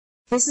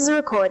This is a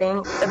recording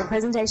of a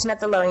presentation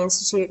at the Lowy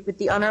Institute with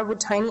the Honourable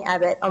Tony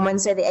Abbott on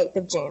Wednesday the 8th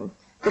of June.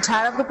 The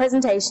title of the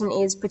presentation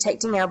is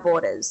Protecting Our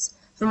Borders.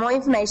 For more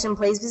information,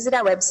 please visit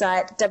our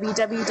website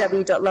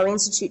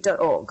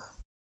www.lowyinstitute.org.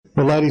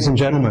 Well, ladies and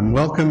gentlemen,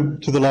 welcome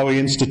to the Lowy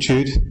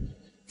Institute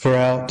for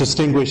our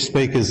Distinguished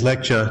Speakers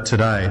Lecture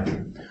today.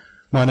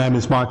 My name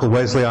is Michael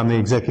Wesley. I'm the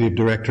Executive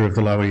Director of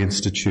the Lowy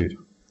Institute.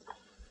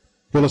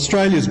 Well,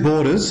 Australia's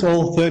borders,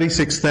 all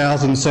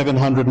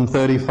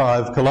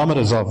 36,735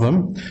 kilometres of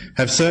them,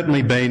 have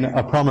certainly been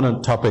a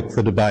prominent topic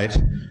for debate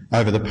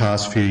over the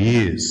past few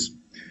years.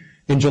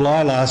 In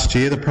July last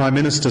year, the Prime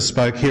Minister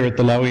spoke here at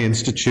the Lowy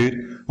Institute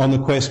on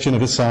the question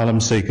of asylum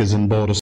seekers and border